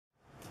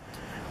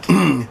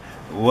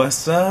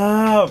What's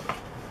up?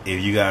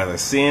 If you guys are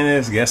seeing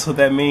this, guess what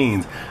that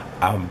means?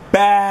 I'm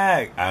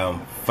back.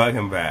 I'm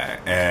fucking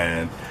back.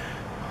 And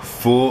a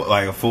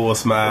full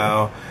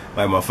smile.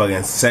 Like my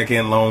fucking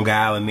second Long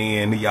Island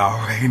in. Y'all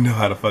already know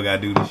how the fuck I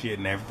do this shit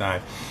and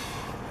everything.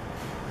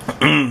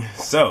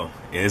 So,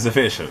 it is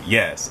official.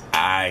 Yes,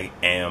 I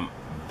am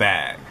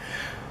back.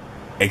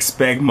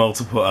 Expect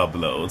multiple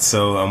uploads.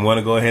 So I'm going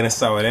to go ahead and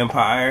start with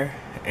Empire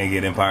and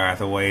get Empire out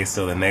the way.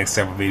 So the next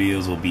several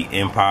videos will be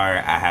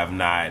Empire. I have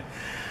not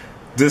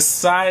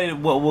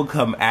decided what will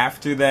come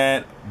after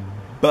that,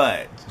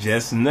 but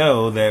just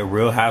know that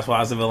Real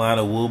Housewives of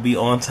Atlanta will be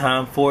on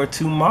time for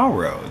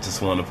tomorrow.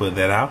 Just want to put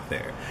that out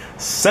there.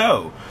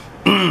 So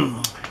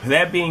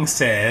that being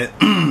said,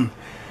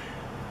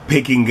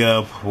 picking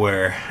up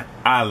where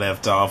I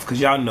left off, because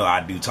y'all know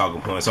I do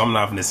talking points, so I'm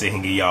not gonna sit here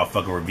and give y'all a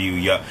fucking review.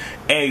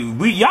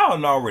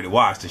 Y'all already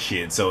watched the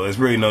shit, so there's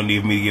really no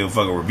need for me to give a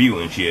fucking review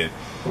and shit.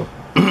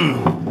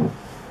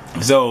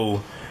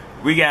 So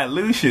we got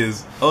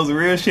Lucius on the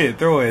real shit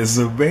throwing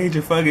some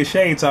major fucking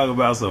shade, talking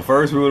about some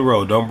first rule of the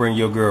road: don't bring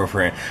your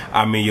girlfriend,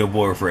 I mean your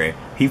boyfriend.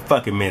 He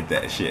fucking meant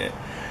that shit.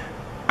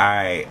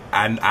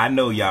 I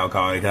know y'all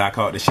caught it, because I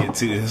caught the shit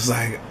too. It's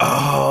like,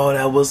 oh,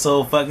 that was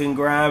so fucking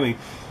grimy,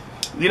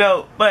 you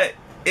know, but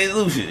it's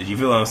Lucius, you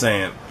feel what I'm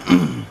saying?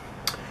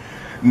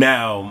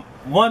 Now,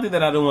 one thing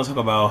that I do want to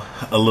talk about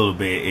a little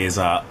bit is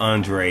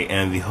Andre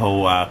and the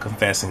whole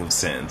confessing of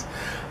sins.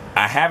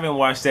 I haven't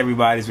watched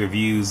everybody's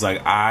reviews.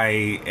 Like,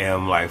 I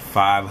am like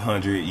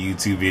 500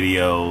 YouTube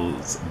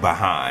videos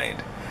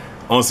behind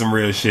on some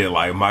real shit.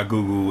 Like, my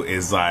Google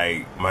is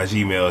like, my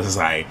Gmail is just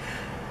like,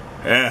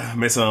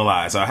 missing a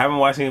lot. So I haven't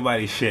watched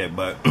anybody's shit,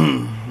 but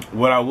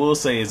what I will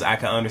say is I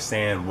can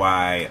understand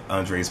why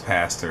Andre's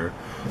pastor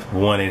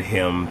wanted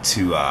him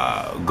to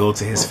go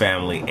to his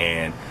family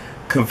and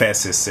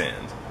confess his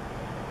sins.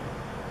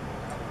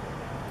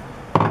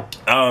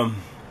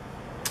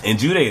 In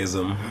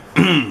Judaism,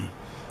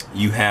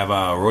 you have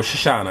Rosh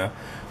Hashanah,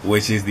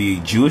 which is the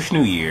Jewish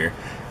New Year,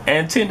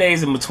 and 10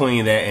 days in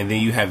between that, and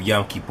then you have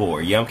Yom Kippur.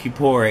 Yom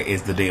Kippur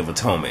is the Day of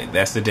Atonement.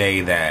 That's the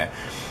day that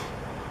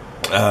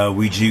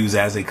we Jews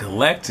as a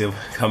collective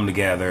come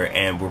together,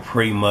 and we're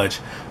pretty much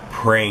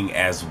praying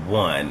as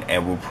one,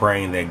 and we're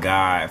praying that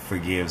God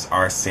forgives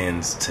our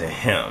sins to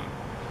him.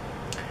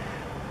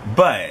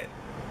 But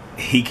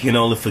he can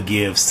only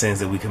forgive sins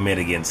that we commit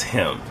against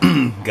him.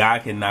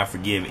 God cannot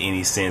forgive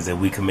any sins that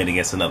we commit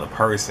against another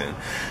person.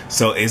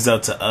 So it's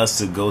up to us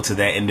to go to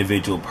that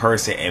individual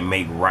person and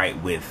make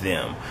right with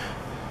them.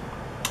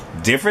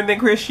 Different than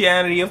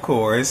Christianity, of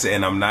course,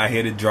 and I'm not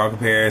here to draw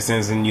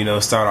comparisons and, you know,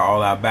 start an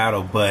all-out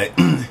battle, but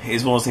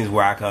it's one of those things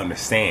where I can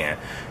understand,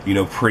 you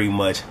know, pretty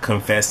much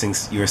confessing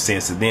your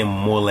sins to them,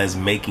 more or less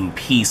making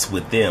peace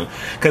with them.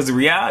 Because the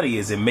reality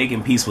is, in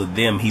making peace with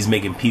them, he's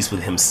making peace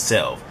with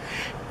himself.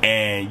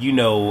 And, you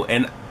know,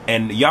 and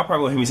y'all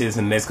probably will hear me say this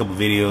in the next couple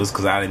videos,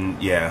 because I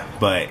didn't,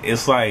 but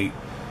it's like,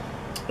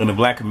 in the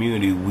black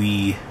community,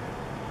 we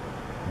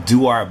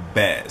do our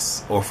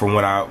best, or from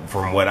what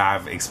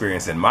I've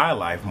experienced in my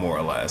life, more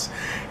or less,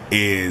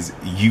 is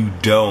you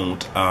don't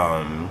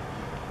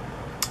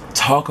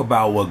talk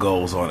about what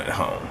goes on at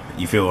home.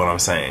 You feel what I'm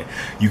saying?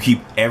 You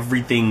keep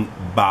everything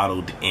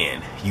bottled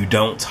in. You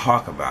don't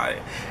talk about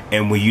it.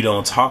 And when you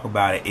don't talk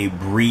about it, it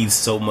breeds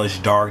so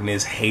much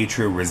darkness,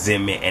 hatred,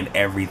 resentment, and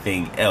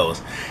everything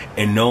else.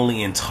 And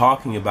only in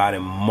talking about it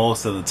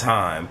most of the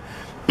time,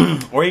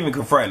 or even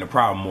confronting the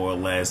problem, more or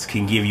less,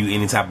 can give you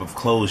any type of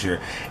closure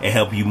and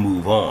help you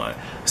move on.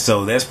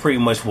 So that's pretty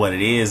much what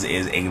it is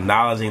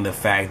acknowledging the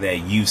fact that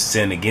you've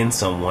sinned against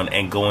someone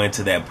and going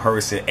to that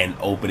person and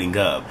opening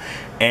up.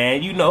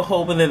 And, you know,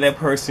 hoping that that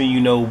person, you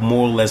know,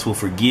 more or less will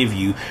forgive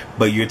you,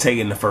 but you're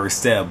taking the first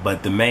step.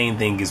 But the main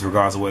thing is,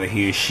 regardless of whether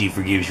he or she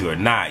forgives you or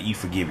not, you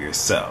forgive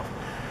yourself.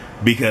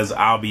 Because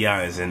I'll be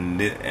honest,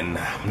 and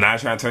I'm not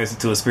trying to turn this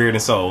into a spirit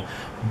and soul,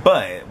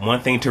 but one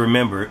thing to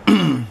remember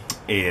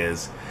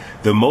is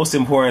the most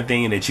important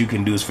thing that you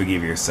can do is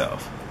forgive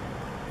yourself.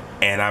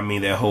 And I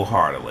mean that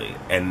wholeheartedly.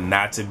 And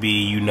not to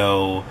be, you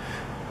know,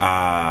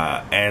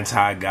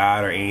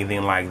 anti-God or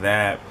anything like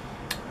that,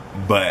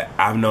 but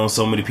I've known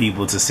so many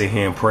people to sit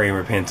here and pray and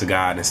repent to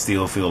God and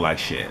still feel like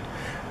shit.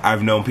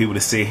 I've known people to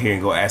sit here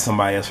and go ask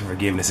somebody else for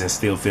forgiveness and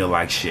still feel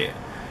like shit.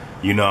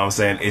 You know what I'm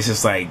saying? It's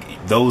just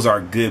like, those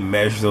are good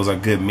measures, those are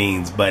good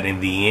means, but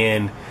in the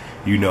end,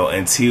 you know,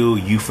 until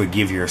you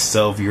forgive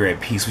yourself, you're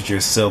at peace with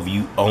yourself,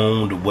 you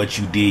owned what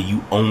you did,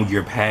 you owned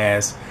your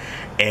past,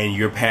 and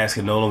your past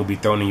can no longer be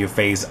thrown in your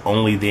face.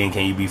 Only then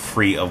can you be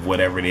free of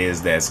whatever it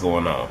is that's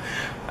going on.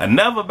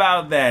 Enough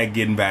about that,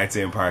 getting back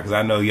to Empire, because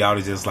I know y'all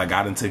are just like,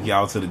 I done took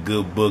y'all to the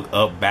good book,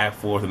 up, back,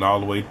 forth, and all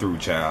the way through,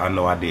 child. I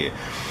know I did.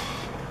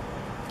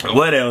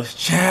 What else?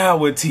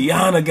 Child, with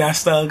Tiana got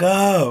stuck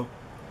up.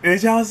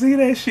 Did y'all see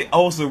that shit?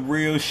 Oh, some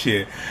real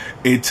shit.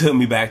 It took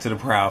me back to the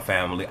Proud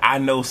Family. I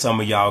know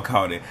some of y'all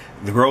caught it.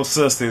 The Gross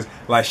Sisters,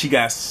 like, she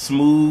got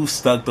smooth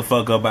stuck the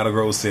fuck up by the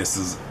Gross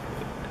Sisters.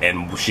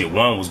 And shit,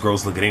 one was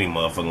gross looking any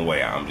motherfucking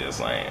way. I'm just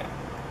saying.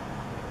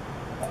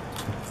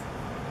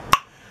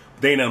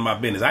 They ain't none of my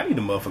business. I need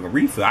a motherfucking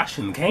refill. I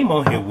shouldn't have came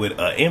on here with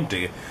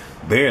a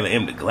barely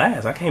empty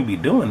glass. I can't be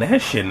doing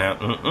that shit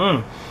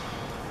now.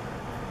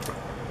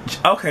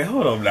 Okay,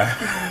 hold on now.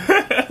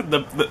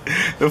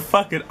 the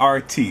fucking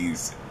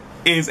Ortiz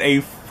is a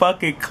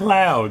fucking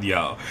clown,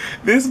 y'all.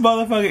 This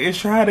motherfucker is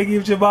trying to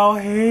give Jamal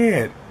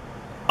head.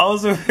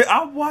 Also,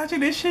 I'm watching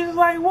this shit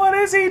like, what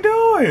is he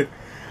doing?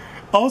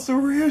 Also,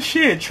 real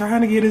shit,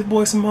 trying to get his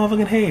boy some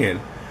motherfucking head.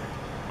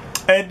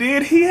 And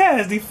then he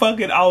has the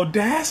fucking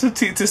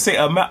audacity to say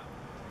a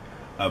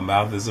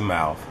mouth is a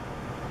mouth.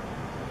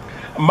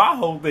 My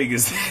whole thing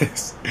is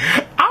this.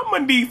 I'm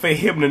gonna need for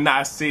him to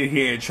not sit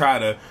here and try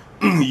to,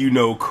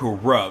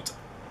 corrupt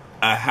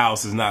a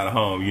house is not a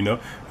home,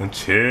 A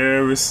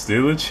chair is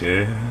still a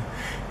chair,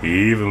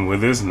 even when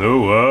there's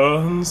no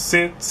one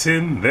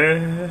sitting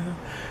there.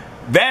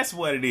 That's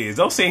what it is.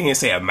 Don't sit here and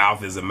say a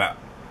mouth is a mouth.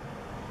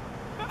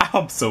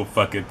 I'm so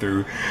fucking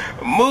through.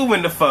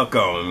 Moving the fuck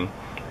on.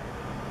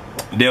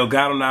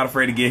 Delgado not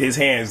afraid to get his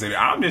hands in it.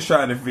 I'm just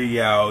trying to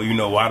figure out,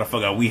 why the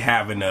fuck are we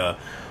having a...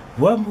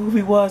 What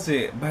movie was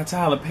it by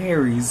Tyler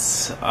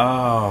Perry's?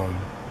 I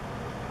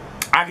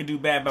Could Do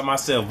Bad By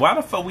Myself. Why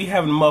the fuck we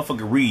having a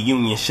motherfucking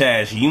reunion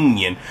Shash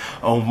Union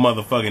on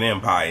motherfucking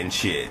Empire and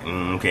shit?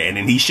 Okay, and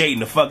then he's shading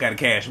the fuck out of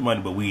Cash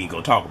Money, but we ain't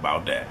gonna talk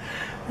about that.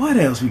 What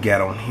else we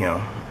got on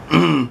him?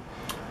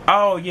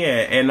 Oh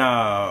yeah, and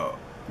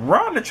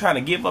Rhonda trying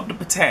to give up the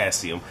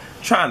potassium,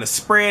 trying to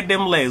spread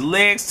them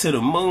legs to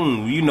the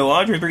moon.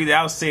 Andre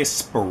 3000 says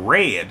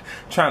spread,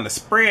 trying to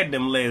spread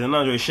them legs, and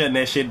Andre shutting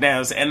that shit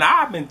down. And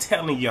I've been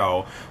telling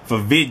y'all for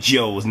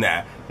videos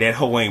now that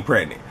hoe ain't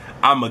pregnant.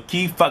 I'ma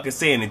keep fucking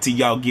saying it till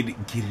y'all get it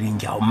in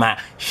y'all mind.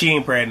 She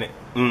ain't pregnant.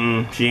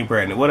 She ain't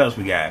pregnant. What else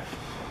we got?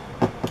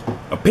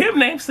 A pimp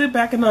named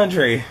Slipback and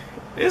Andre.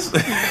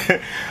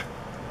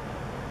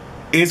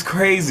 It's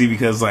crazy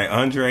because like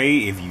Andre,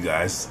 if you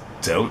guys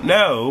don't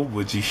know,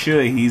 which you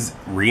should, he's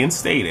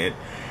reinstated.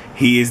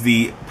 He is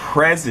the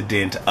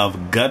president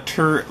of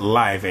Gutter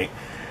Live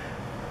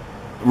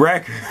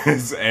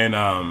Records,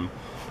 and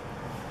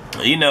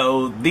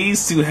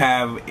these two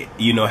have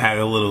had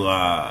a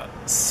little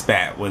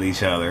spat with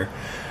each other,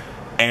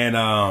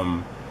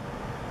 and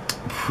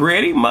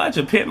pretty much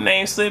a pimp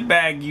named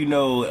Slipback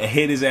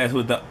hit his ass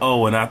with the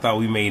O, and I thought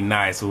we made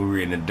nice when we were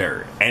in the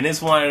dirt. And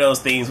it's one of those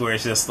things where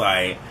it's just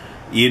like,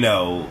 he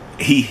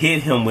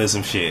hit him with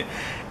some shit.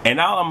 And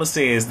all I'm gonna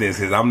say is this,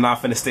 because I'm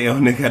not finna stay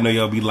on Nick. I know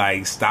y'all be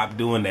like, stop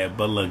doing that.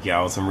 But look,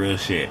 y'all, some real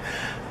shit.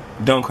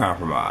 Don't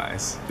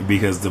compromise.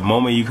 Because the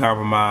moment you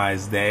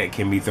compromise, that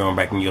can be thrown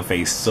back in your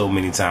face so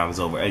many times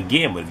over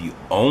again. But if you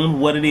own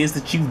what it is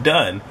that you've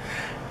done,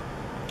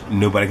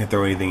 nobody can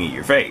throw anything in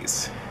your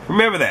face.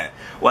 Remember that.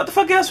 What the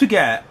fuck else we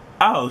got?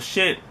 Oh,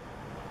 shit.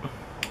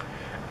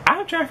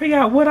 I'm trying to figure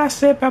out what I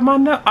said about my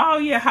nut. Oh,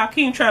 yeah,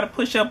 Hakeem tried to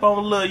push up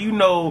on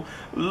little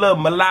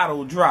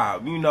mulatto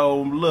drop.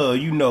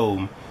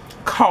 Little,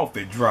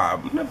 coffee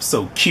drop. That's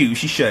so cute.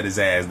 She shut his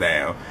ass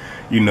down.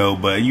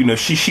 But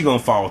she gonna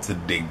fall to the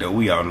dick though.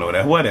 We all know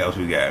that. What else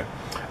we got?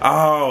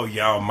 Oh,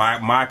 y'all,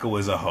 Michael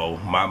is a hoe.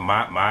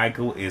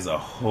 Michael is a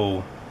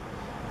hoe.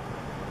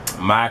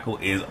 Michael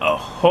is a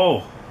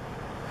hoe.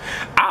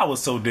 I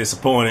was so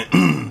disappointed.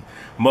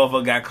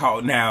 Motherfucker got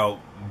caught. Now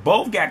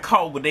both got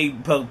caught with they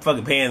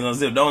fucking pants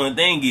unzipped. The only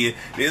thing is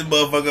this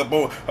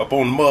motherfucker up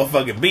on the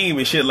motherfucking beam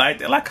and shit like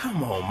that. Like,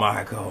 come on,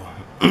 Michael.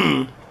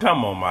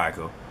 Come on,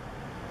 Michael.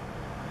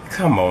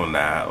 Come on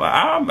now. Like,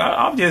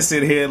 I'm just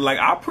sitting here like,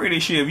 I'm pretty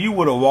sure if you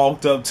would have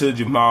walked up to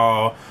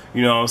Jamal,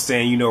 what I'm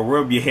saying,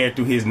 rub your hair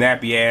through his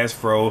nappy ass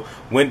fro,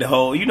 went the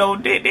whole,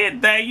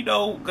 did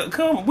that,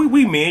 come,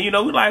 we men, we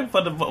like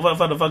for the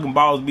fucking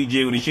balls be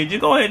jiggling and shit.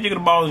 Just go ahead and jiggle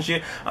the balls and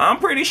shit. I'm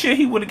pretty sure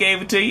he would have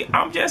gave it to you.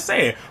 I'm just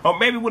saying. Or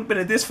maybe it would have been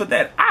a this for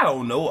that. I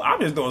don't know. I'm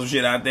just throwing some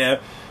shit out there.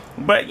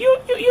 But you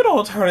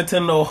don't turn into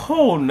no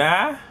hoe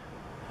now.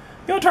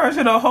 You don't turn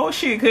into the whole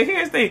shit. Cause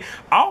here's the thing,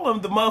 all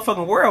of the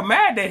motherfucking world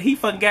mad that he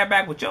fucking got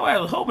back with your ass,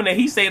 was hoping that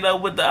he stayed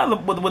up with the other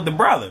with the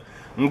brother.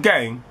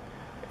 Okay,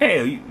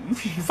 hell, you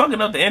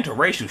fucking up the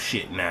interracial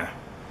shit now.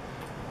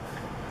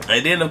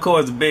 And then of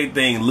course the big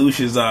thing,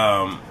 Lucius,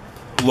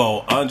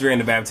 Andre in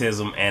the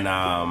baptism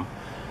and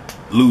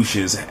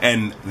Lucius,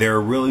 and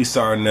they're really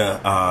starting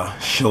to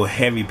show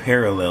heavy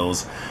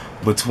parallels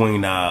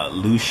between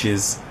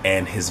Lucius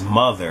and his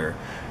mother.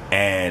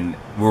 And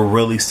we're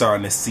really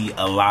starting to see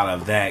a lot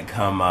of that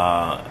come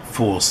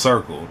full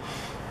circle.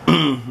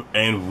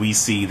 And we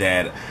see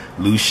that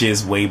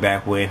Lucius, way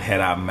back when,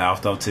 had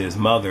mouthed up to his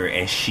mother,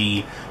 and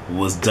she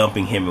was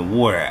dumping him in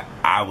water.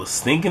 I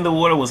was thinking the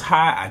water was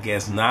hot. I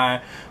guess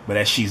not. But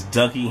as she's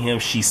dunking him,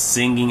 she's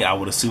singing. I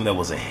would assume that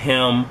was a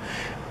hymn.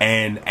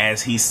 And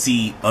as he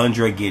see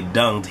Andre get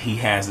dunked, he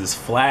has this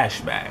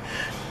flashback.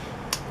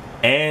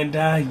 And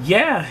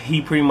yeah,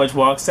 he pretty much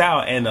walks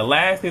out. And the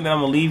last thing that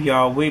I'm gonna leave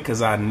y'all with,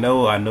 because I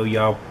know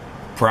y'all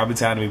probably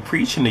tired of me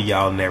preaching to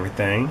y'all and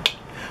everything,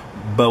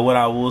 but what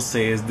I will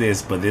say is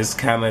this, but this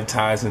kind of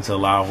ties into a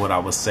lot of what I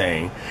was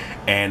saying,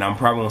 and I'm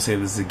probably gonna say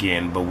this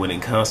again, but when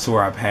it comes to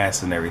our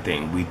past and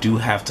everything, we do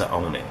have to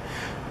own it.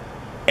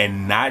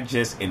 And not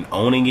just in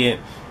owning it,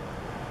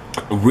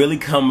 really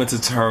coming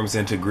to terms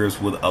and to grips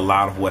with a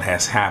lot of what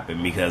has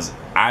happened, because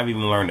I've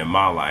even learned in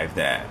my life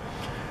that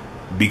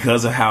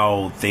because of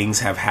how things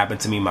have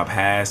happened to me in my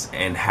past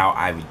and how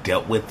I've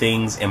dealt with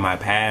things in my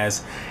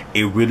past,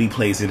 it really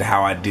plays into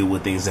how I deal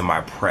with things in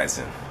my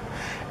present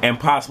and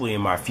possibly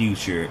in my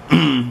future.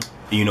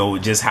 You know,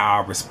 just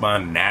how I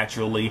respond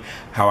naturally,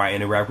 how I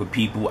interact with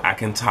people. I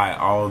can tie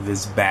all of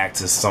this back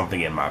to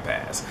something in my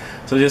past.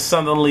 So just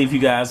something to leave you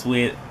guys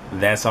with.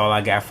 That's all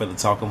I got for the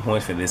talking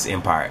points for this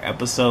Empire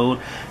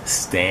episode.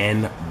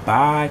 Stand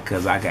by,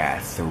 because I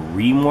got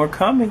 3 more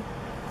coming.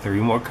 3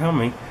 more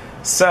coming.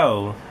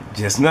 So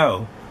just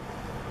know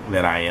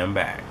that I am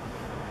back.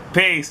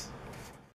 Peace.